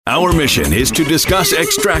Our mission is to discuss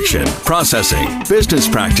extraction, processing, business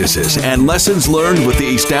practices, and lessons learned with the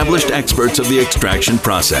established experts of the extraction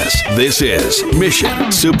process. This is Mission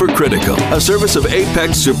Supercritical, a service of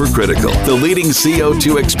Apex Supercritical, the leading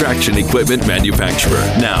CO2 extraction equipment manufacturer.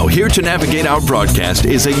 Now, here to navigate our broadcast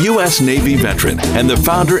is a U.S. Navy veteran and the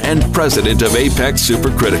founder and president of Apex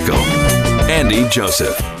Supercritical, Andy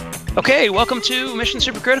Joseph. Okay, welcome to Mission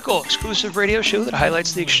Supercritical, exclusive radio show that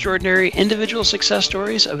highlights the extraordinary individual success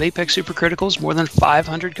stories of Apex Supercritical's more than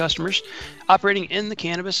 500 customers operating in the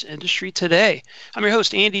cannabis industry today. I'm your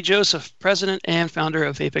host, Andy Joseph, president and founder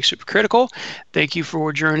of Apex Supercritical. Thank you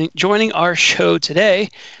for joining our show today.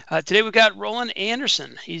 Today we've got Roland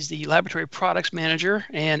Anderson. He's the laboratory products manager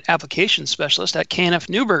and application specialist at K&F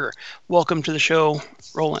Neuberger. Welcome to the show,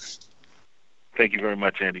 Roland. Thank you very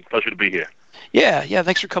much, Andy. Pleasure to be here. Yeah.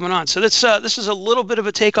 Thanks for coming on. So this is a little bit of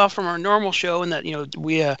a takeoff from our normal show in that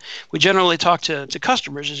we generally talk to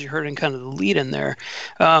customers, as you heard in kind of the lead in there.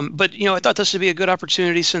 But I thought this would be a good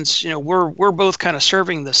opportunity since we're both kind of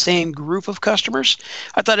serving the same group of customers.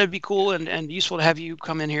 I thought it'd be cool and useful to have you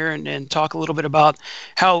come in here and talk a little bit about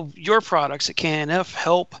how your products at K&F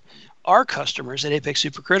help our customers at Apex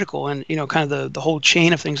Supercritical and kind of the whole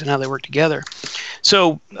chain of things and how they work together.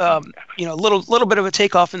 So a little bit of a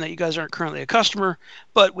takeoff in that you guys aren't currently a customer,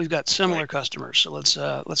 but we've got similar customers. So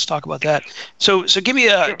let's talk about that. So give me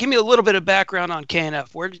a little bit of background on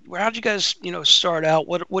K&F. How did you guys start out?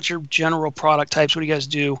 What's your general product types? What do you guys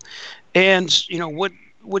do? And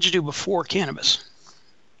what'd you do before cannabis?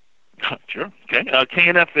 Sure. Okay.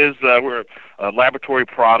 K&F is we're a laboratory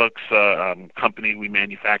products company. We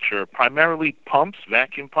manufacture primarily pumps,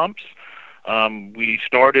 vacuum pumps. We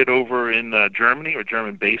started over in Germany, or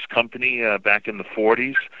German-based company, back in the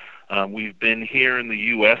 40s. We've been here in the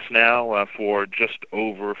U.S. now for just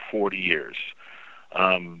over 40 years.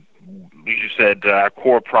 As you said, our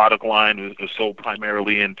core product line was sold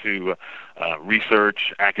primarily into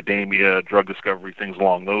research, academia, drug discovery, things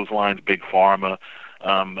along those lines, big pharma.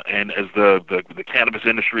 And as the cannabis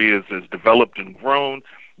industry has developed and grown,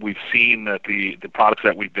 we've seen that the products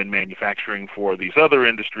that we've been manufacturing for these other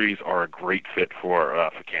industries are a great fit for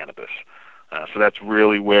cannabis. So that's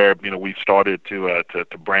really where we've started to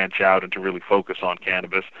branch out and to really focus on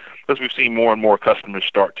cannabis, because we've seen more and more customers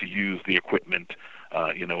start to use the equipment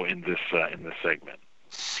in this segment.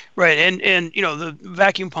 Right, and the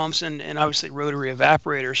vacuum pumps and obviously rotary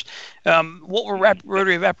evaporators. What were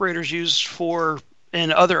rotary evaporators used for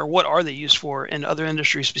what are they used for in other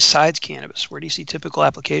industries besides cannabis? Where do you see typical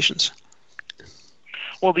applications?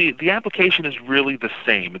 Well, the application is really the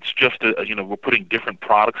same. It's just we're putting different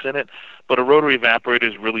products in it, but a rotary evaporator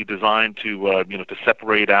is really designed to to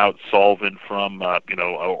separate out solvent from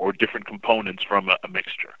or different components from a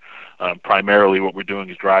mixture. Primarily, what we're doing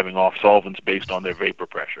is driving off solvents based on their vapor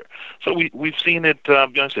pressure. So we've seen it.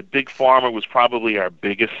 I said big pharma was probably our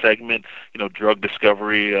biggest segment. Drug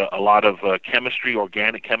discovery, a lot of chemistry,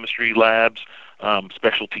 organic chemistry labs.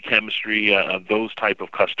 Specialty chemistry, those type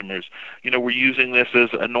of customers, we're using this as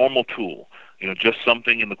a normal tool, just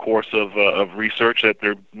something in the course of research that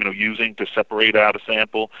they're, using to separate out a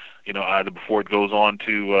sample, either before it goes on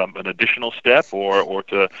to an additional step or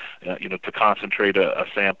to, to concentrate a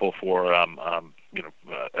sample for,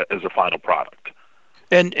 as a final product.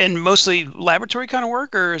 And mostly laboratory kind of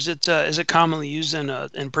work, or is it commonly used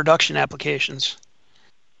in production applications?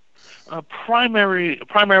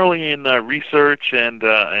 Primarily in research and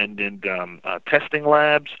in testing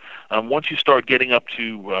labs. Once you start getting up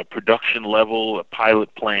to production level,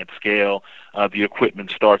 pilot plant scale, the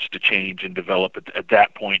equipment starts to change and develop. At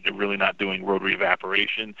that point, they're really not doing rotary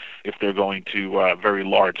evaporation if they're going to very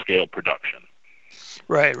large scale production.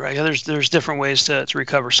 Right. Yeah, there's different ways to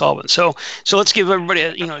recover solvent. So let's give everybody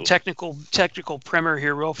a technical primer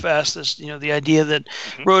here real fast. This the idea that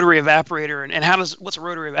rotary evaporator and what's a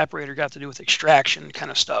rotary evaporator got to do with extraction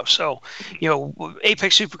kind of stuff. So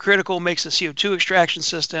Apex Supercritical makes a CO2 extraction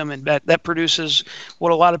system, and that produces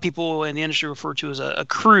what a lot of people in the industry refer to as a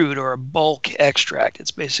crude or a bulk extract.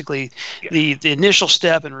 It's basically the initial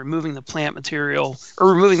step in removing the plant material,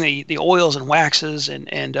 or removing the oils and waxes and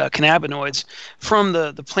cannabinoids from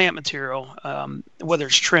the plant material, whether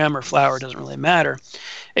it's trim or flower, it doesn't really matter.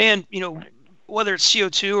 And whether it's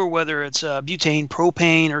CO2 or whether it's butane,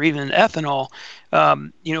 propane, or even ethanol,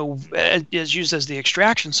 is used as the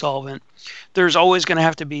extraction solvent. there's always going to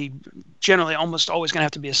have to be, generally almost always going to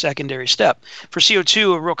have to be a secondary step. For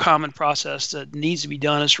CO2, a real common process that needs to be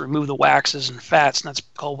done is to remove the waxes and fats, and that's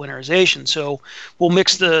called winterization. So we'll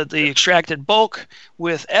mix the extracted bulk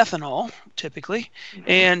with ethanol, typically,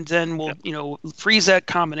 and then we'll freeze that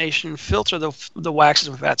combination, filter the waxes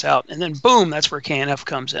and fats out, and then boom, that's where KNF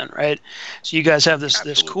comes in, right? So you guys have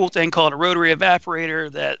this cool thing called a rotary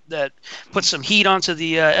evaporator that puts some heat onto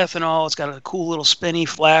the ethanol. It's got a cool little spinny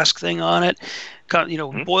flask thing on it.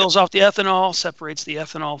 Boils off the ethanol, separates the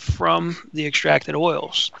ethanol from the extracted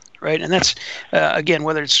oils, right? And that's again,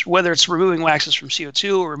 whether it's removing waxes from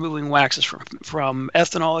CO2 or removing waxes from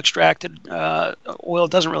ethanol extracted oil,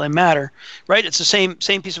 it doesn't really matter, right? It's the same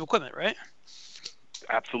piece of equipment, right?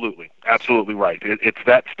 Absolutely right. It's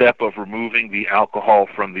that step of removing the alcohol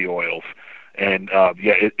from the oils. And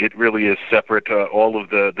it really is separate. All of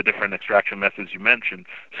the different extraction methods you mentioned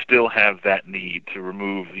still have that need to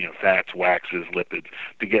remove fats, waxes, lipids,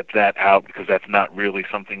 to get that out, because that's not really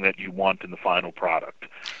something that you want in the final product.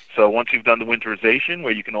 So once you've done the winterization,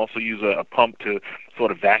 where you can also use a pump to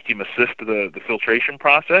sort of vacuum assist the filtration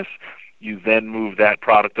process, you then move that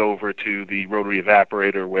product over to the rotary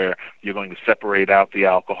evaporator, where you're going to separate out the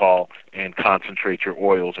alcohol and concentrate your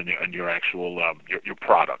oils and your actual your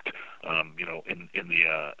product, in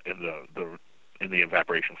the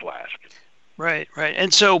evaporation flask. Right.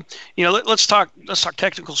 And so let's talk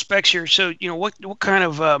technical specs here. So what kind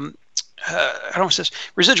of I don't know, this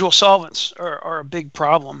residual solvents are a big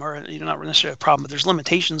problem, or not necessarily a problem, but there's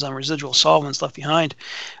limitations on residual solvents left behind.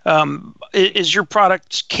 Is your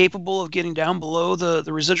product capable of getting down below the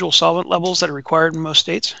residual solvent levels that are required in most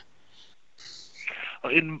states?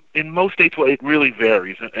 In most states, well, it really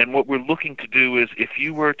varies. And what we're looking to do is, if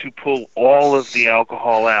you were to pull all of the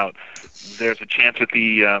alcohol out, there's a chance that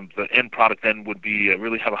the end product then would be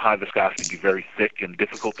really have a high viscosity, be very thick and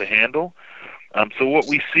difficult to handle. So what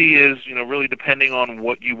we see is, really depending on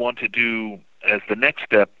what you want to do as the next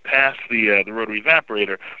step past the rotary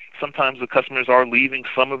evaporator, sometimes the customers are leaving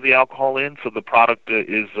some of the alcohol in, so the product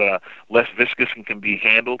is less viscous and can be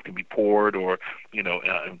handled, can be poured, or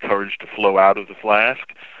encouraged to flow out of the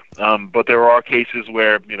flask. But there are cases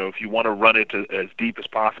where, if you want to run it as deep as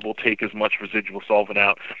possible, take as much residual solvent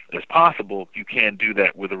out as possible, you can do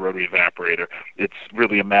that with a rotary evaporator. It's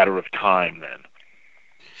really a matter of time then.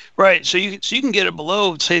 Right. So you can get it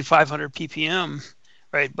below, say, 500 ppm,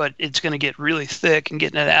 right? But it's going to get really thick, and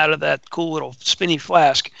getting it out of that cool little spinny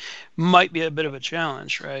flask might be a bit of a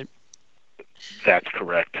challenge, right? That's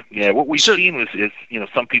correct. Yeah, what we've seen is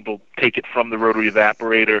some people take it from the rotary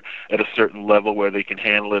evaporator at a certain level where they can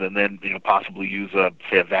handle it, and then possibly use a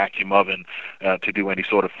vacuum oven to do any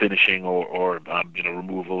sort of finishing or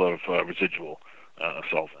removal of residual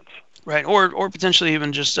solvents. Right, or potentially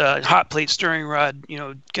even just a hot plate stirring rod,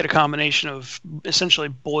 get a combination of essentially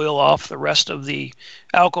boil off the rest of the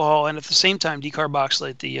alcohol, and at the same time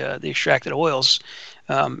decarboxylate the extracted oils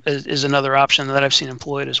is another option that I've seen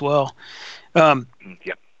employed as well.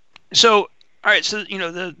 Yep. So, all right, so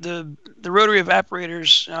the rotary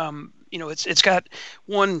evaporators, it's got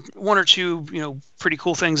one or two pretty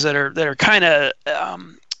cool things that are kind of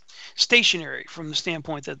stationary from the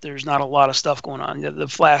standpoint that there's not a lot of stuff going on. The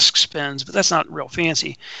flask spins, but that's not real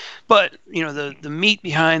fancy. But the meat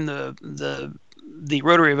behind the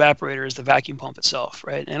rotary evaporator is the vacuum pump itself,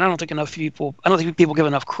 right? And I don't think people give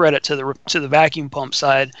enough credit to the vacuum pump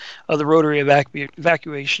side of the rotary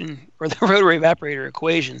evacuation or the rotary evaporator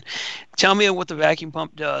equation. Tell me what the vacuum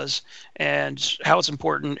pump does and how it's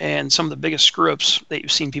important, and some of the biggest screw-ups that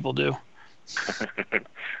you've seen people do.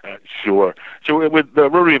 Sure. So with the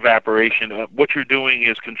rotary evaporation, what you're doing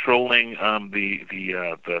is controlling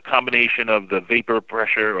the combination of the vapor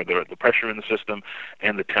pressure, or the pressure in the system,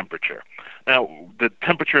 and the temperature. Now, the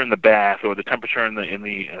temperature in the bath or the temperature in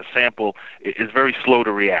the sample is very slow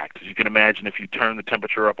to react. As you can imagine, if you turn the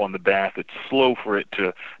temperature up on the bath, it's slow for it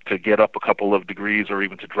to get up a couple of degrees or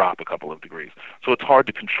even to drop a couple of degrees. So it's hard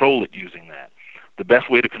to control it using that. The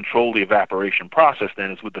best way to control the evaporation process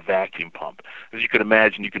then is with the vacuum pump. As you can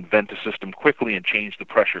imagine, you can vent the system quickly and change the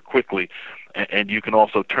pressure quickly, and you can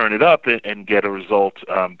also turn it up and get a result,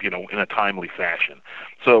 in a timely fashion.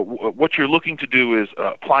 So what you're looking to do is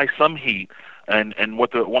apply some heat, and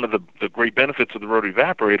one of the great benefits of the rotary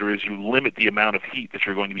evaporator is you limit the amount of heat that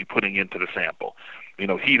you're going to be putting into the sample.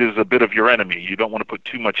 Heat is a bit of your enemy. You don't want to put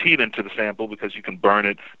too much heat into the sample, because you can burn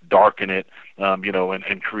it, darken it,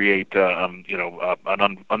 and create,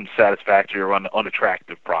 an unsatisfactory or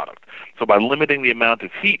unattractive product. So by limiting the amount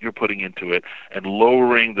of heat you're putting into it and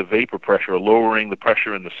lowering the vapor pressure, or lowering the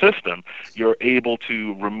pressure in the system, you're able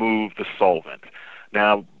to remove the solvent.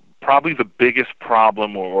 Now, probably the biggest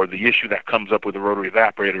problem or the issue that comes up with a rotary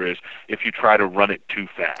evaporator is if you try to run it too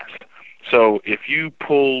fast. So if you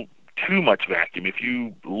pull too much vacuum, if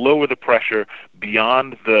you lower the pressure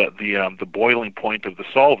beyond the boiling point of the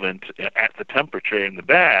solvent at the temperature in the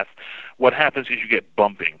bath, what happens is you get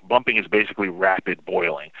bumping. Bumping is basically rapid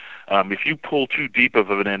boiling. If you pull too deep of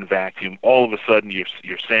an end vacuum, all of a sudden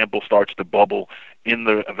your sample starts to bubble in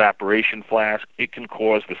the evaporation flask. It can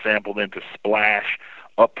cause the sample then to splash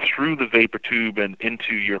up through the vapor tube and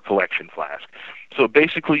into your collection flask. So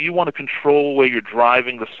basically you want to control where you're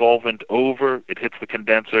driving the solvent over, it hits the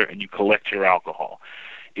condenser, and you collect your alcohol.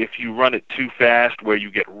 If you run it too fast where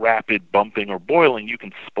you get rapid bumping or boiling, you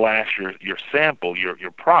can splash your sample,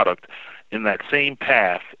 your product, in that same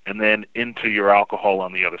path and then into your alcohol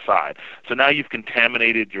on the other side. So now you've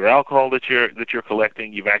contaminated your alcohol that you're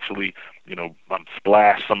collecting. You've actually,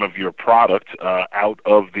 splashed some of your product out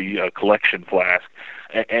of the collection flask,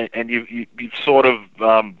 and you've sort of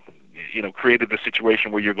created the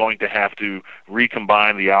situation where you're going to have to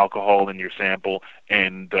recombine the alcohol in your sample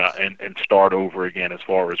and start over again as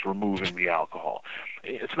far as removing the alcohol.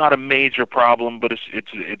 It's not a major problem, but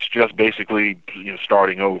it's just basically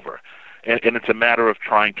starting over. And it's a matter of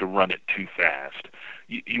trying to run it too fast.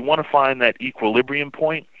 You want to find that equilibrium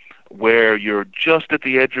point where you're just at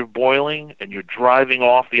the edge of boiling and you're driving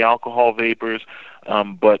off the alcohol vapors,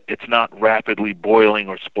 but it's not rapidly boiling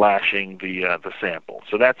or splashing the sample.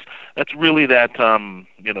 So that's really that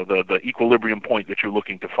the equilibrium point that you're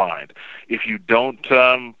looking to find. If you don't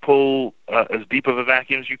pull as deep of a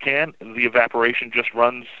vacuum as you can, the evaporation just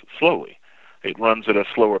runs slowly. It runs at a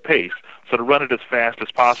slower pace. So to run it as fast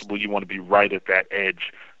as possible, you want to be right at that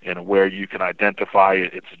edge, where you can identify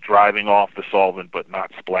it's driving off the solvent but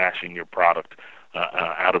not splashing your product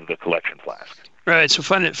out of the collection flask. Right. So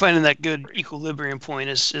finding that good equilibrium point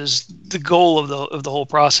is the goal of the whole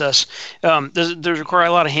process. Does it require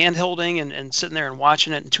a lot of hand holding and sitting there and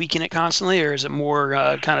watching it and tweaking it constantly, or is it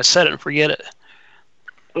more kind of set it and forget it?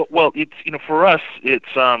 Well, it's for us,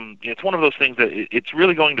 it's one of those things that it's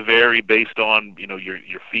really going to vary based on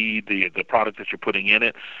your feed, the product that you're putting in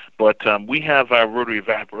it. But we have our rotary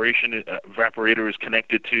evaporator is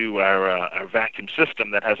connected to our vacuum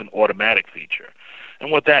system that has an automatic feature.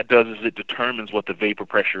 And what that does is it determines what the vapor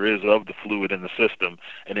pressure is of the fluid in the system,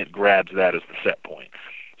 and it grabs that as the set point.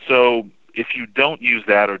 So if you don't use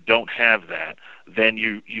that or don't have that, then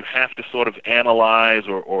you have to sort of analyze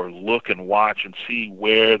or look and watch and see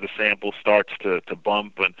where the sample starts to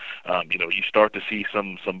bump, and you start to see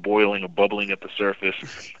some boiling or bubbling at the surface,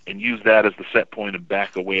 and use that as the set point and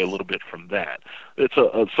back away a little bit from that. It's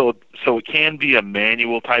so it can be a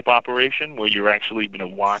manual type operation where you're actually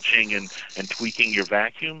watching and tweaking your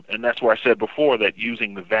vacuum, and that's where I said before that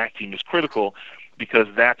using the vacuum is critical, because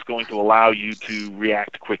that's going to allow you to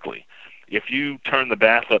react quickly. If you turn the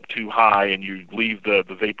bath up too high and you leave the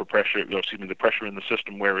vapor pressure, the pressure in the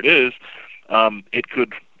system where it is, it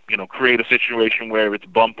could, create a situation where it's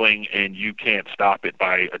bumping and you can't stop it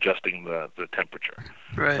by adjusting the temperature.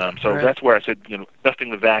 Right. Right. That's where I said,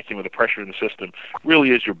 adjusting the vacuum or the pressure in the system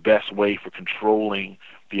really is your best way for controlling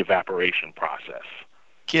the evaporation process.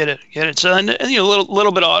 Get it. So, and a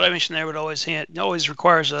little bit of automation there would always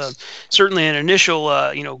requires certainly an initial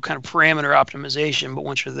kind of parameter optimization, but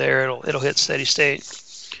once you're there, it'll hit steady state.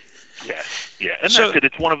 Yeah, and that's it.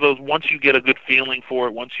 It's one of those. Once you get a good feeling for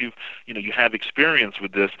it, once you have experience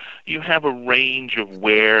with this, you have a range of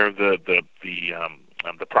where the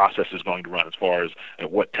process is going to run as far as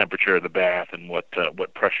at what temperature of the bath and what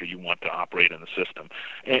pressure you want to operate in the system.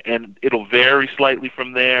 And it'll vary slightly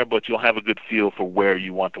from there, but you'll have a good feel for where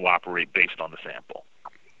you want to operate based on the sample.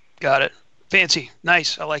 Got it. Fancy.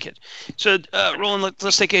 Nice. I like it. So, Roland,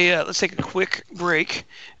 let's take a quick break,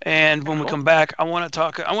 and when we come back, I want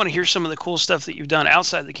to hear some of the cool stuff that you've done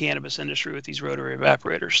outside the cannabis industry with these rotary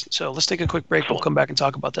evaporators. So let's take a quick break. We'll come back and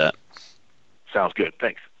talk about that. Sounds good.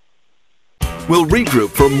 Thanks. We'll regroup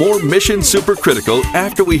for more Mission Supercritical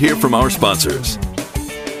after we hear from our sponsors.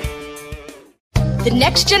 The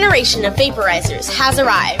next generation of vaporizers has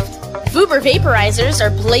arrived. Vuber vaporizers are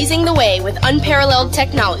blazing the way with unparalleled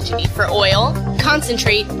technology for oil,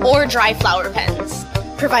 concentrate, or dry flower pens.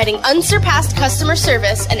 Providing unsurpassed customer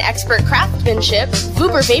service and expert craftsmanship,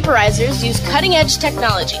 Vuber vaporizers use cutting-edge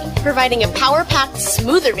technology, providing a power-packed,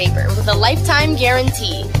 smoother vapor with a lifetime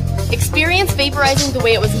guarantee. Experience vaporizing the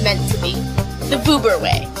way it was meant to be. The Vuber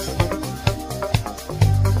way.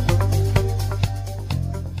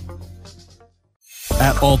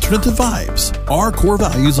 At Alternative Vibes, our core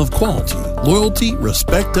values of quality, loyalty,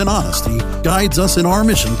 respect, and honesty guides us in our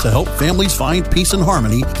mission to help families find peace and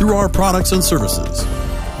harmony through our products and services.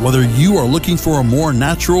 Whether you are looking for a more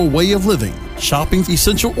natural way of living, shopping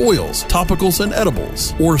essential oils, topicals, and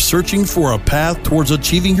edibles, or searching for a path towards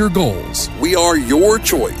achieving your goals, we are your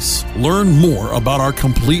choice. Learn more about our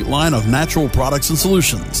complete line of natural products and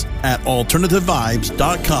solutions at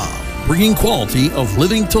AlternativeVibes.com. Bringing quality of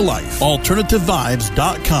living to life.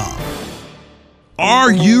 AlternativeVibes.com.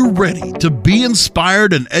 Are you ready to be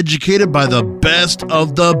inspired and educated by the best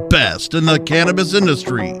of the best in the cannabis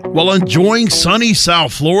industry while enjoying sunny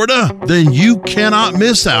South Florida? Then you cannot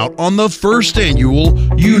miss out on the first annual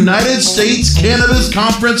United States Cannabis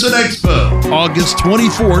Conference and Expo, August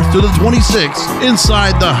 24th to the 26th,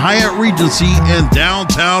 inside the Hyatt Regency in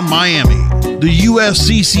downtown Miami. The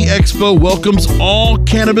USCC Expo welcomes all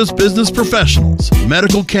cannabis business professionals,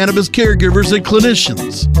 medical cannabis caregivers and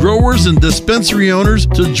clinicians, growers and dispensary owners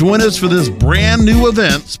to join us for this brand new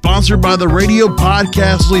event sponsored by the radio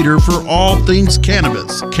podcast leader for all things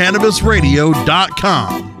cannabis,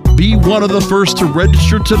 CannabisRadio.com. Be one of the first to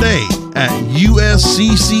register today at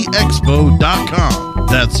USCCExpo.com.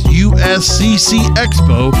 That's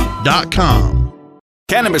USCCExpo.com.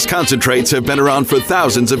 Cannabis concentrates have been around for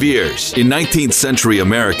thousands of years. In 19th century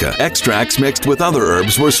America, extracts mixed with other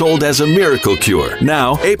herbs were sold as a miracle cure.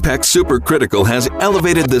 Now, Apex Supercritical has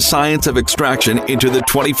elevated the science of extraction into the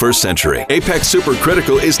 21st century. Apex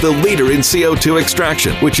Supercritical is the leader in CO2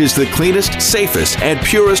 extraction, which is the cleanest, safest, and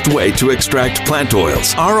purest way to extract plant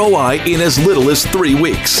oils. ROI in as little as 3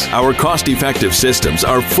 weeks. Our cost-effective systems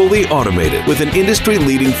are fully automated with an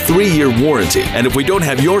industry-leading 3-year warranty. And if we don't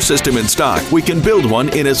have your system in stock, we can build one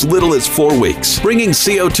in as little as 4 weeks, bringing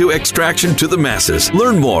CO2 extraction to the masses.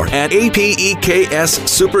 Learn more at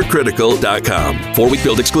APEKSSupercritical.com. 4-week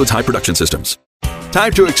build excludes high production systems.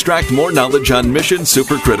 Time to extract more knowledge on Mission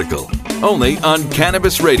Supercritical, only on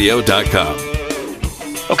CannabisRadio.com.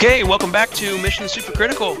 Okay, welcome back to Mission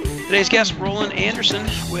Supercritical. Today's guest, Roland Anderson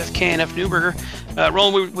with K&F Neuberger.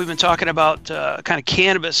 Roland, we've been talking about kind of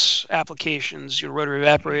cannabis applications, rotary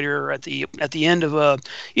evaporator at the end of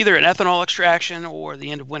either an ethanol extraction or the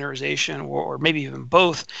end of winterization, or maybe even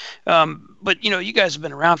both. But you guys have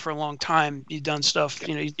been around for a long time. You've done stuff.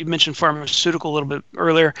 You mentioned pharmaceutical a little bit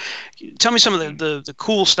earlier. Tell me some of the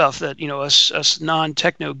cool stuff that us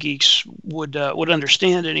non-techno geeks would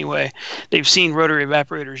understand anyway. They've seen rotary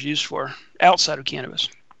evaporators used for outside of cannabis.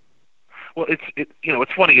 Well, it's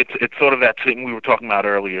funny. It's sort of that thing we were talking about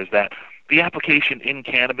earlier, is that the application in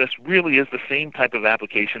cannabis really is the same type of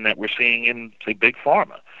application that we're seeing in, say, big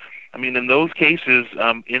pharma. I mean, in those cases,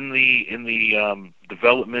 in the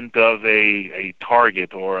development of a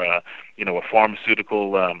target or a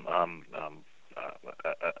pharmaceutical,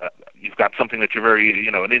 you've got something that you're very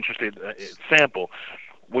an interested sample.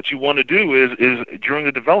 What you want to do is during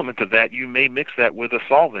the development of that, you may mix that with a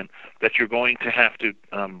solvent that you're going to have to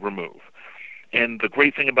remove. And the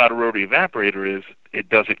great thing about a rotary evaporator is it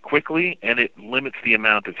does it quickly, and it limits the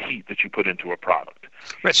amount of heat that you put into a product.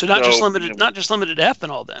 Right. So not just limited to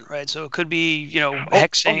ethanol, then, right? So it could be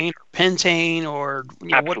hexane, or pentane, or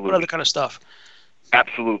what other kind of stuff.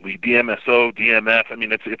 Absolutely. DMSO, DMF. I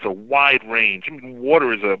mean, it's a wide range. I mean,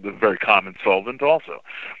 water is a very common solvent also.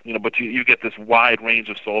 But you get this wide range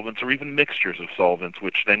of solvents, or even mixtures of solvents,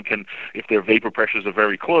 which then can, if their vapor pressures are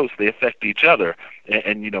very close, they affect each other,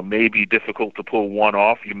 and may be difficult to pull one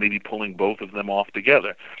off. You may be pulling both of them off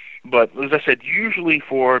together. But as I said, usually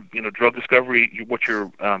for drug discovery, what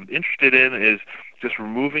you're interested in is just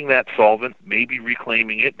removing that solvent, maybe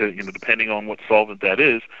reclaiming it, depending on what solvent that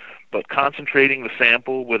is, but concentrating the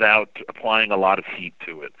sample without applying a lot of heat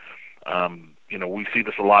to it. We see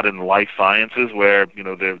this a lot in life sciences, where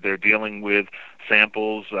they're dealing with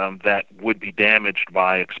samples that would be damaged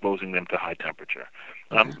by exposing them to high temperature.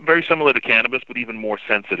 Very similar to cannabis, but even more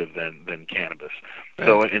sensitive than cannabis. Right.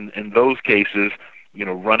 So in those cases,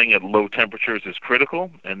 running at low temperatures is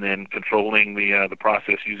critical, and then controlling the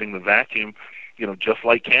process using the vacuum, just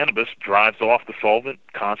like cannabis, drives off the solvent,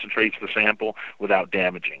 concentrates the sample without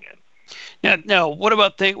damaging it. Now, what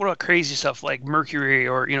about crazy stuff like mercury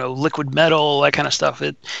or liquid metal, that kind of stuff?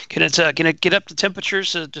 Can it get up to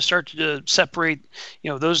temperatures to start to separate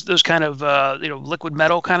those kind of liquid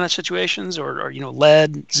metal kind of situations, or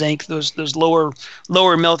lead, zinc, those lower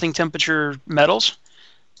melting temperature metals?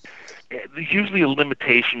 There's usually a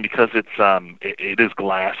limitation because it is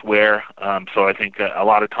glassware. So I think a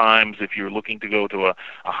lot of times, if you're looking to go to a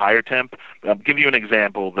higher temp, I'll give you an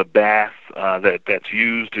example. The bath that's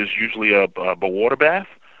used is usually a water bath.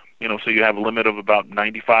 So you have a limit of about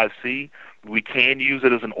 95 C. We can use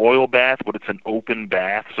it as an oil bath, but it's an open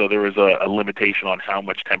bath, so there is a limitation on how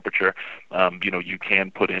much temperature you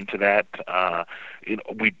can put into that.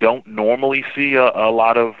 We don't normally see a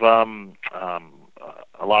lot of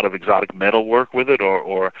a lot of exotic metal work with it,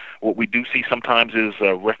 or what we do see sometimes is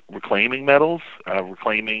reclaiming metals,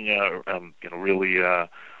 reclaiming really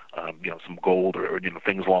some gold or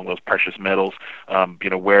things along those precious metals,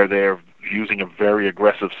 where they're using a very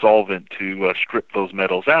aggressive solvent to strip those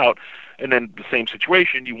metals out. And then the same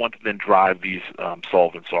situation, you want to then drive these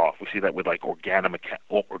solvents off. We see that with like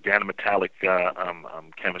organometallic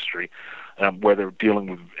chemistry, where they're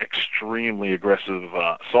dealing with extremely aggressive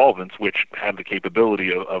solvents, which have the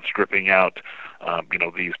capability of stripping out,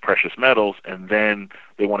 these precious metals, and then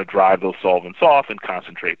they want to drive those solvents off and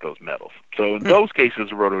concentrate those metals. So in those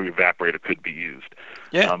cases, a rotary evaporator could be used.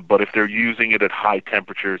 Yeah. But if they're using it at high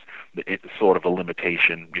temperatures, it's sort of a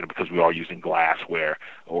limitation, because we are using glassware,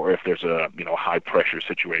 or if there's a high pressure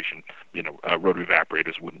situation, rotary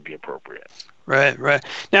evaporators wouldn't be appropriate. Right.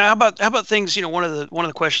 Now, how about things? One of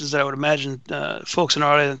the questions that I would imagine folks in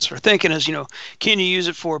our audience are thinking is, can you use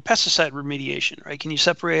it for pesticide remediation? Right? Can you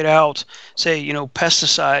separate out, say,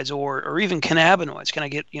 pesticides or even cannabinoids?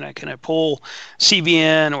 Can I pull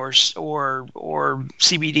CBN or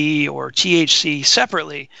CBD or THC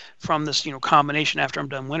separately from this combination after I'm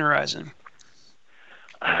done winterizing?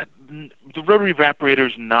 The rotary evaporator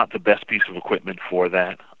is not the best piece of equipment for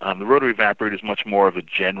that. The rotary evaporator is much more of a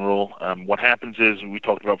general. What happens is, we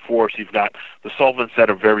talked about before, so you've got the solvents that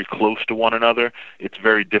are very close to one another. It's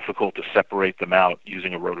very difficult to separate them out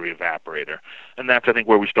using a rotary evaporator. And that's, I think,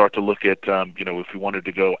 where we start to look at, if we wanted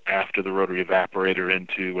to go after the rotary evaporator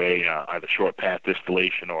into a either short path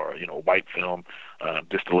distillation or, a white film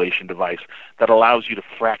distillation device that allows you to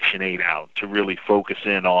fractionate out, to really focus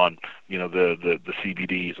in on, the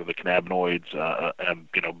CBDs or the cannabinoids, and,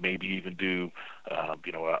 maybe even do,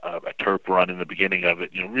 a terp run in the beginning of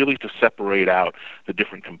it, really to separate out the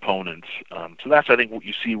different components. So that's, I think, what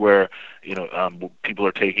you see where, people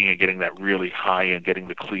are taking and getting that really high and getting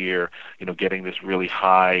the clear, getting this really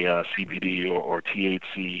high CBD or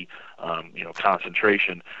THC,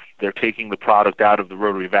 concentration. They're taking the product out of the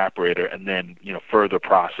rotary evaporator and then, further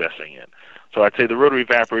processing it. So I'd say the rotary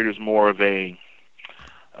evaporator is more of a,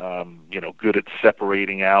 good at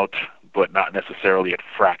separating out, but not necessarily at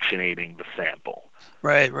fractionating the sample.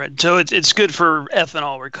 Right. So it's good for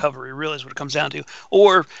ethanol recovery, really, is what it comes down to.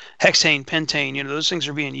 Or hexane, pentane, those things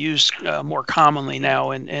are being used more commonly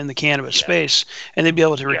now in the cannabis space, and they'd be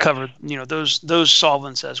able to recover, those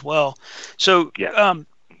solvents as well. So,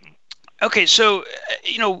 okay, so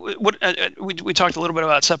what we talked a little bit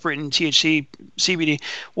about separating THC, CBD.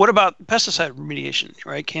 What about pesticide remediation?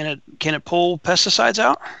 Right? Can it pull pesticides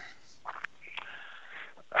out?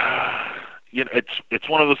 It's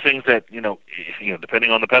one of those things that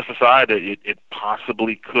depending on the pesticide, it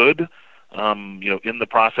possibly could. In the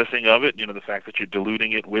processing of it, the fact that you're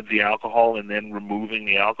diluting it with the alcohol and then removing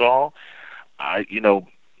the alcohol,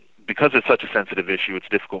 because it's such a sensitive issue, it's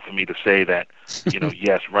difficult for me to say that,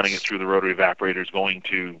 yes, running it through the rotary evaporator is going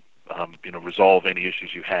to, resolve any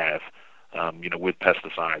issues you have, with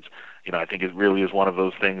pesticides. I think it really is one of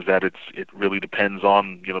those things that it really depends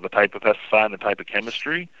on, the type of pesticide and the type of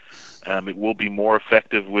chemistry. It will be more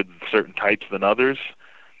effective with certain types than others,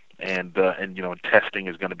 and testing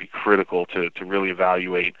is going to be critical to really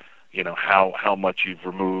evaluate, how much you've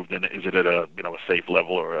removed, and is it at a safe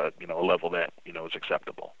level or a level that is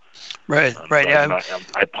acceptable. Right. Yeah.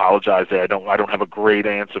 I apologize there. I don't have a great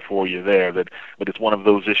answer for you there. But it's one of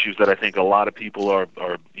those issues that I think a lot of people are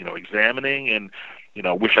examining, and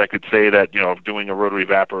wish I could say that doing a rotary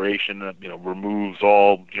evaporation removes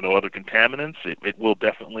all other contaminants. It will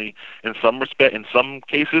definitely in some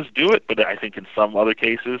cases do it, but I think in some other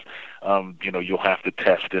cases you'll have to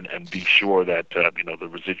test and be sure that the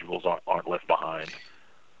residuals aren't left behind.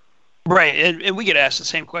 Right, and we get asked the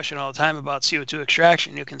same question all the time about CO2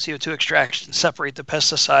 extraction. Can CO2 extraction separate the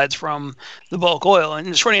pesticides from the bulk oil? And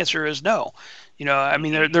the short answer is no.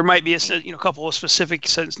 There might be a couple of specific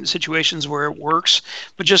situations where it works,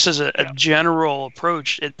 but just as a general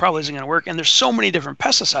approach, it probably isn't going to work. And there's so many different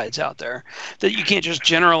pesticides out there that you can't just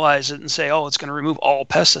generalize it and say, oh, it's going to remove all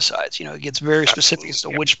pesticides. It gets very specific as to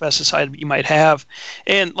which pesticide you might have.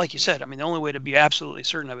 And like you said, the only way to be absolutely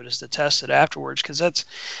certain of it is to test it afterwards, because that's,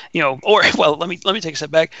 let me take a step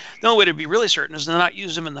back. The only way to be really certain is to not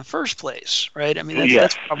use them in the first place, right?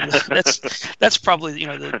 That's probably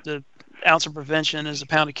the ounce of prevention is a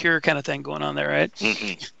pound of cure kind of thing going on there, right?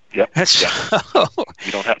 Mm-hmm. Yep.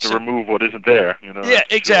 You don't have to remove what isn't there. Yeah,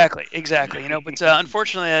 exactly. But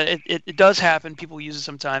unfortunately, it does happen. People use it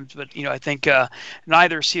sometimes, but I think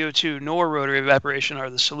neither CO2 nor rotary evaporation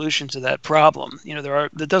are the solution to that problem.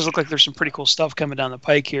 It does look like there's some pretty cool stuff coming down the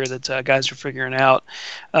pike here that guys are figuring out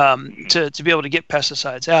to be able to get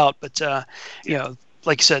pesticides out. But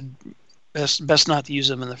like you said, best not to use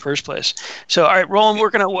them in the first place. So, all right, Roland, we're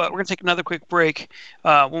gonna take another quick break.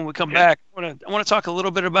 When we come back, I want to talk a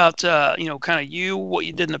little bit about kind of what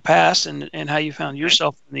you did in the past, and how you found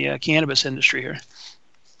yourself in the cannabis industry here.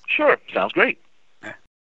 Sure, sounds great.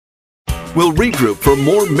 We'll regroup for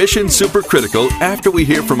more Mission Supercritical after we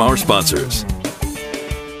hear from our sponsors.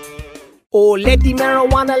 Oh, let the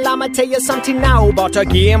marijuana llama tell you something now about a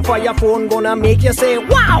game for your phone gonna make you say,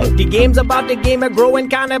 wow! The game's about the game of growing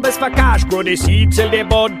cannabis for cash. Grow the seed, sell the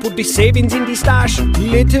bud, put the savings in the stash.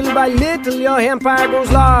 Little by little, your empire grows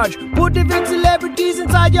large. Put the big celebrities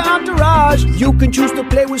inside your entourage. You can choose to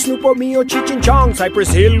play with Snoop or me or Cheech and Chong,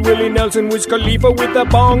 Cypress Hill, Willie Nelson, Wiz Khalifa with a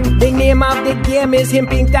bong. The name of the game is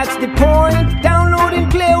Hemp Inc., that's the point. Download and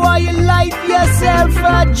play while you light yourself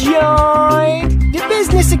a joint. The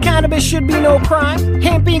business of cannabis should be no crime.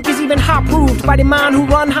 Hemp Inc. is even hot-proofed by the man who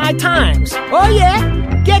run High Times. Oh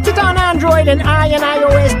yeah? Get it on Android and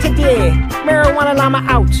iOS today. Marijuana llama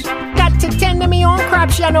out. Got to tend to me own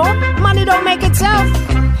crops, you know. Money don't make itself.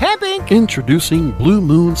 Hemp Inc. Introducing Blue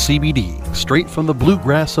Moon CBD, straight from the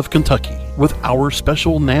bluegrass of Kentucky. With our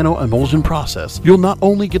special nano emulsion process, you'll not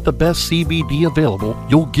only get the best CBD available,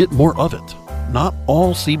 you'll get more of it. Not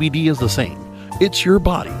all CBD is the same. It's your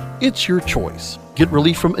body. It's your choice. Get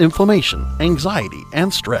relief from inflammation, anxiety,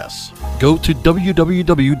 and stress. Go to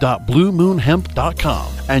www.bluemoonhemp.com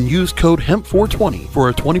and use code HEMP420 for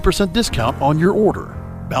a 20% discount on your order.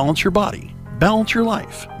 Balance your body. Balance your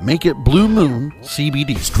life. Make it Blue Moon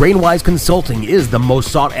CBD. Strainwise Consulting is the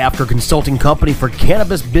most sought-after consulting company for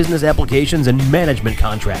cannabis business applications and management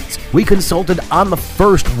contracts. We consulted on the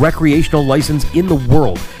first recreational license in the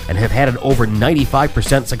world and have had an over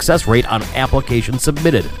 95% success rate on applications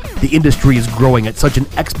submitted. The industry is growing at such an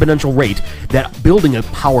exponential rate that building a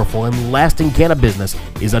powerful and lasting cannabis business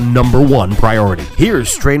is a #1 priority.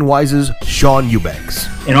 Here's Strainwise's Sean Eubanks.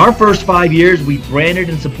 In our first 5 years, we branded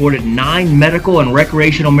and supported 9 medical and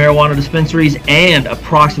recreational marijuana dispensaries and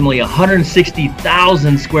approximately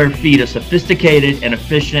 160,000 square feet of sophisticated and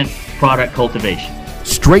efficient product cultivation.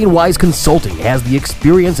 Strainwise Consulting has the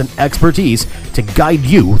experience and expertise to guide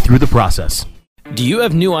you through the process. Do you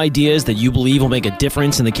have new ideas that you believe will make a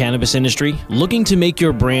difference in the cannabis industry? Looking to make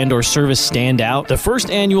your brand or service stand out? The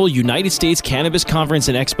first annual United States Cannabis Conference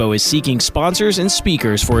and Expo is seeking sponsors and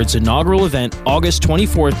speakers for its inaugural event August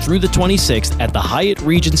 24th through the 26th at the Hyatt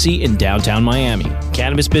Regency in downtown Miami.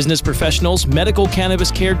 Cannabis business professionals, medical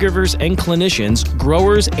cannabis caregivers and clinicians,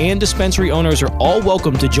 growers, and dispensary owners are all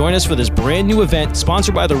welcome to join us for this brand new event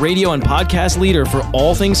sponsored by the radio and podcast leader for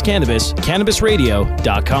all things cannabis,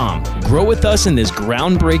 CannabisRadio.com. Grow with us in this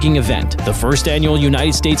groundbreaking event, the first annual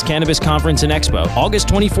United States Cannabis Conference and Expo, August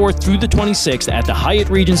 24th through the 26th at the Hyatt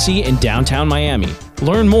Regency in downtown Miami.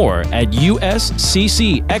 Learn more at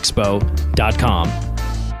usccexpo.com.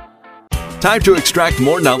 Time to extract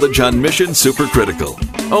more knowledge on Mission Supercritical,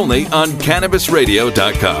 only on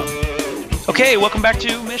CannabisRadio.com. Okay, welcome back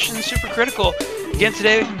to Mission Supercritical. Again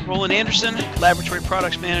today, Roland Anderson, Laboratory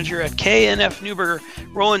Products Manager at K&F Neuberger.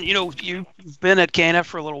 Roland, you've been at K&F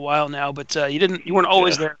for a little while now, but you weren't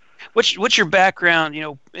always there. What's your background,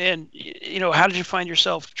 and how did you find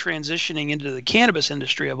yourself transitioning into the cannabis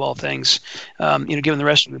industry of all things, given the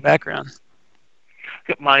rest of your background?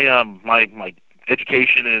 My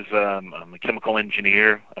education is I'm a chemical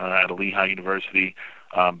engineer at Lehigh University.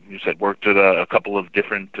 You said worked at a couple of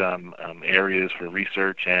different areas for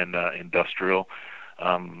research and industrial.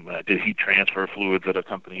 I did heat transfer fluids at a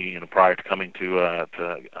company prior to coming to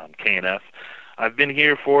K&F. I've been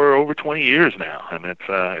here for over 20 years now, and it's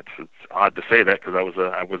odd to say that because I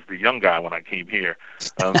was the young guy when I came here.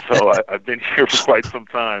 So I've been here for quite some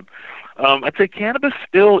time. I'd say cannabis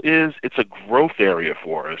still it's a growth area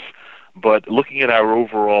for us, but looking at our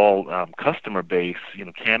overall customer base,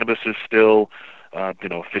 cannabis is still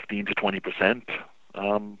 15 to 20%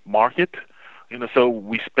 market. So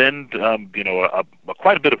we spend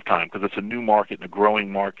quite a bit of time because it's a new market and a growing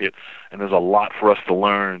market, and there's a lot for us to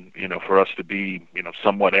learn. For us to be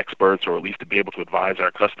somewhat experts, or at least to be able to advise our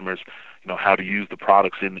customers how to use the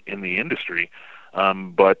products in the industry.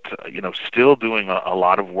 But still doing a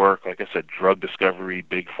lot of work. Like I said, drug discovery,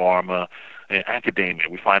 big pharma, and academia.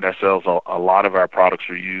 We find ourselves a lot of our products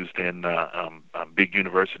are used in big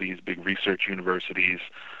universities, big research universities.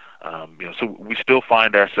 So we still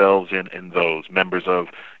find ourselves in those members of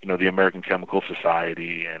the American Chemical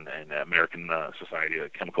Society and American Society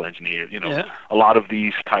of Chemical Engineers. A lot of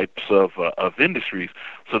these types of industries.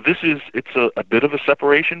 So it's a bit of a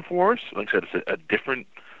separation for us. Like I said, it's a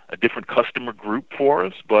different customer group for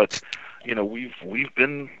us, but we've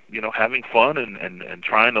been having fun and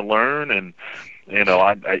trying to learn, and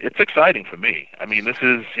It's exciting for me. I mean, this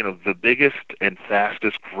is, the biggest and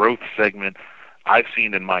fastest growth segment I've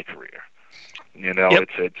seen in my career. Yep.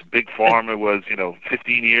 It's big pharma was,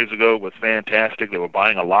 15 years ago was fantastic. They were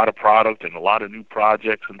buying a lot of product and a lot of new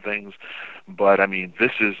projects and things. But I mean,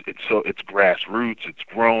 it's grassroots, it's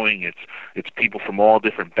growing, it's people from all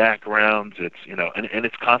different backgrounds, and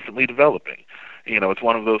it's constantly developing. It's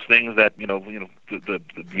one of those things that,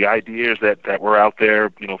 the ideas that were out there,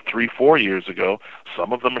 3-4 years ago,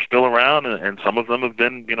 some of them are still around and some of them have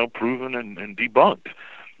been, proven and debunked.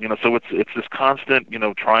 So it's this constant,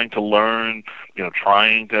 trying to learn,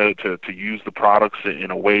 trying to use the products in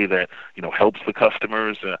a way that, helps the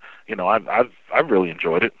customers. I've really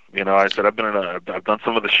enjoyed it. I said I've done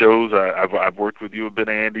some of the shows. I've worked with you a bit,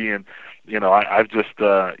 Andy, and I've just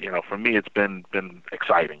for me it's been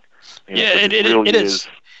exciting. It is.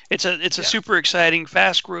 It's a super exciting,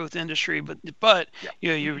 fast growth industry, but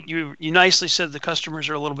you nicely said the customers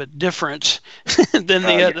are a little bit different than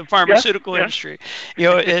the pharmaceutical industry. We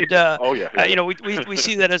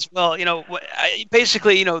see that as well.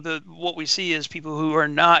 Basically, what we see is people who are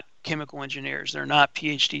not chemical engineers. They're not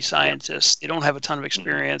PhD scientists. They don't have a ton of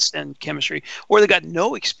experience in chemistry, or they got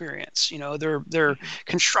no experience. They're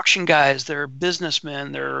construction guys. They're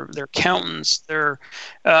businessmen. They're accountants. They're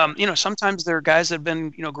sometimes they're guys that have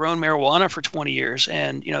been grown marijuana for 20 years,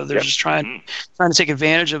 and they're just trying to take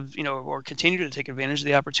advantage of or continue to take advantage of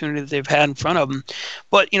the opportunity that they've had in front of them.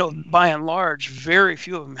 But by and large, very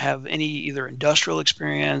few of them have any either industrial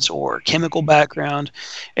experience or chemical background,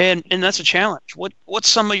 and that's a challenge. What's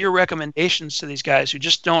some of your recommendations to these guys who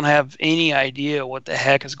just don't have any idea what the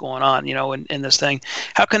heck is going on, in this thing?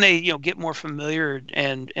 How can they, get more familiar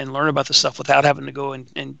and learn about this stuff without having to go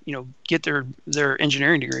and get their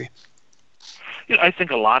engineering degree? I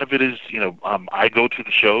think a lot of it is, I go to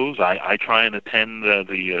the shows. I try and attend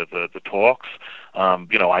the talks.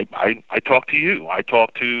 I talk to you. I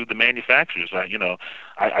talk to the manufacturers.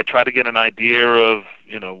 I try to get an idea of,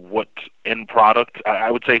 what end product.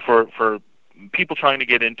 I would say for people trying to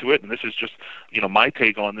get into it, and this is just, my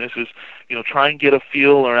take on this is, try and get a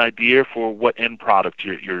feel or an idea for what end product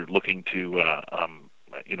you're looking to,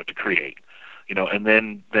 to create. And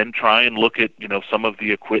then try and look at, some of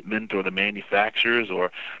the equipment or the manufacturers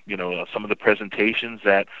or, some of the presentations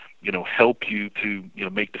that, help you to,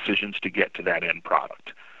 make decisions to get to that end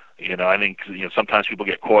product. I think, sometimes people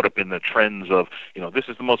get caught up in the trends of, this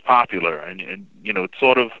is the most popular and it's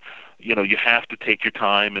sort of, you have to take your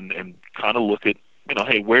time and kind of look at,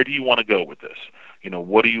 hey, where do you want to go with this?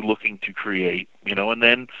 What are you looking to create? And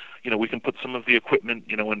then, we can put some of the equipment,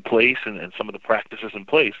 in place and some of the practices in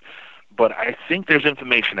place. But I think there's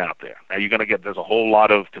information out there. Now there's a whole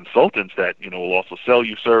lot of consultants that, will also sell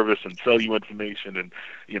you service and sell you information and,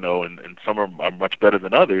 and some are much better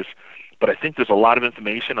than others. But I think there's a lot of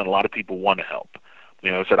information and a lot of people want to help.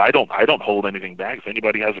 I said, I don't hold anything back. If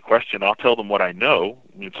anybody has a question, I'll tell them what I know.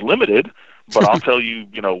 It's limited, but I'll tell you,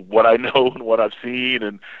 what I know and what I've seen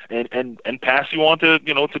and pass you on to,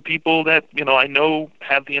 to people that, I know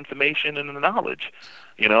have the information and the knowledge.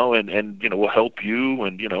 And will help you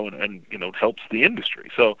and helps the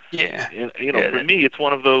industry. So, for me, it's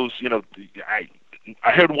one of those, I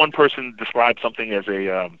heard one person describe something as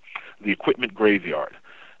the equipment graveyard.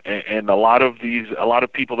 And a lot of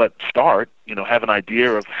people that start, have an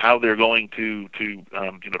idea of how they're going to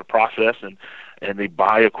process and they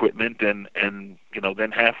buy equipment and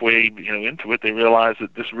then halfway, into it, they realize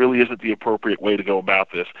that this really isn't the appropriate way to go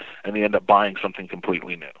about this. And they end up buying something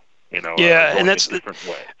completely new. And that's a different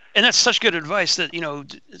way. And that's such good advice that,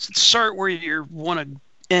 start where you want to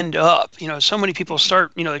end up. So many people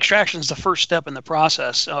start, extraction is the first step in the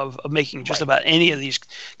process of making just about any of these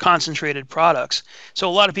concentrated products. So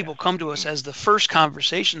a lot of people come to us as the first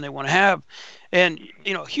conversation they want to have. And,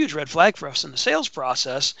 a huge red flag for us in the sales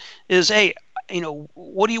process is, hey,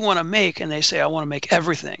 what do you want to make? And they say, I want to make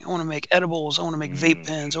everything. I want to make edibles. I want to make vape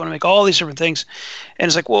pens. I want to make all these different things. And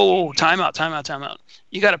it's like, whoa, time out.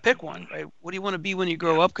 You got to pick one, right? What do you want to be when you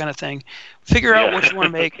grow up, kind of thing. Figure out what you want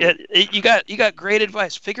to make. You got great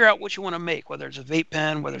advice. Figure out what you want to make, whether it's a vape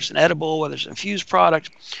pen, whether it's an edible, whether it's an infused product.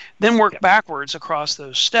 Then work backwards across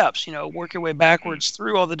those steps. Work your way backwards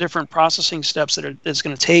through all the different processing steps that it's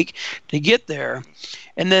going to take to get there.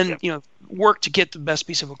 And then, work to get the best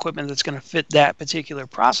piece of equipment that's going to fit that particular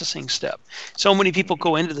processing step. So many people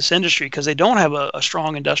go into this industry because they don't have a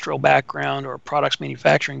strong industrial background or products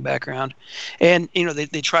manufacturing background. And, they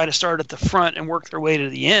they try to start at the front and work their way to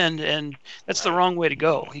the end, and that's the wrong way to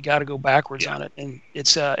go. You got to go backwards on it, and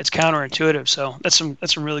it's counterintuitive. So that's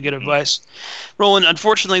some really good advice. Roland,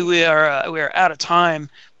 unfortunately, we are out of time.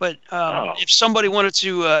 But if somebody wanted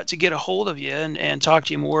to get a hold of you and talk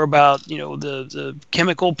to you more about the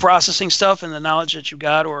chemical processing stuff and the knowledge that you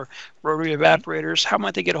got, or rotary evaporators, how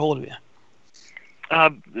might they get a hold of you?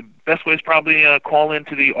 The best way is probably call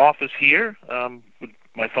into the office here.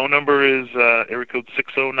 My phone number is area code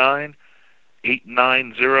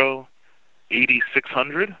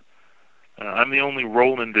 609-890-8600. I'm the only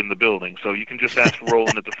Roland in the building, so you can just ask for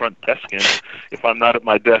Roland at the front desk, and if I'm not at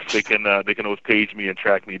my desk, they can always page me and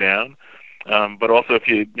track me down. But also, if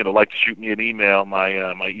you like to shoot me an email,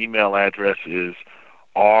 my email address is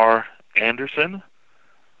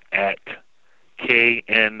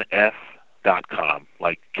rAnderson@knf.com,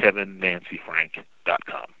 like Kevin Nancy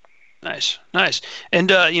Frank.com. Nice.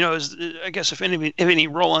 And I guess if any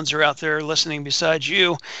Rolands are out there listening besides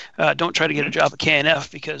you, don't try to get a job at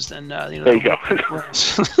KNF, because then there you go.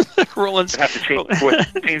 Rolands. I have to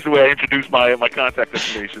change the way I introduce my contact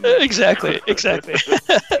information. Exactly.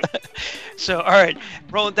 So, all right,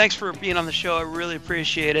 Roland, thanks for being on the show. I really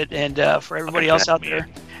appreciate it. And for everybody else out there,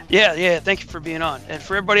 yeah, thank you for being on. And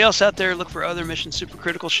for everybody else out there, look for other Mission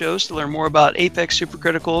Supercritical shows to learn more about Apex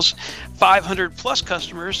Supercritical's 500+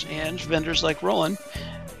 customers and vendors like Roland,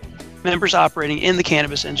 members operating in the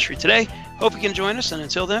cannabis industry today. Hope you can join us, and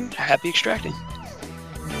until then, happy extracting.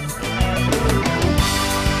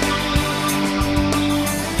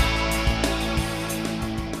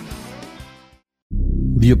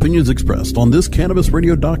 The opinions expressed on this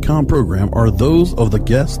CannabisRadio.com program are those of the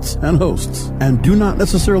guests and hosts, and do not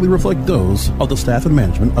necessarily reflect those of the staff and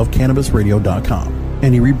management of CannabisRadio.com.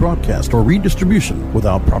 Any rebroadcast or redistribution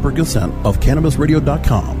without proper consent of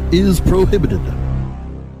CannabisRadio.com is prohibited.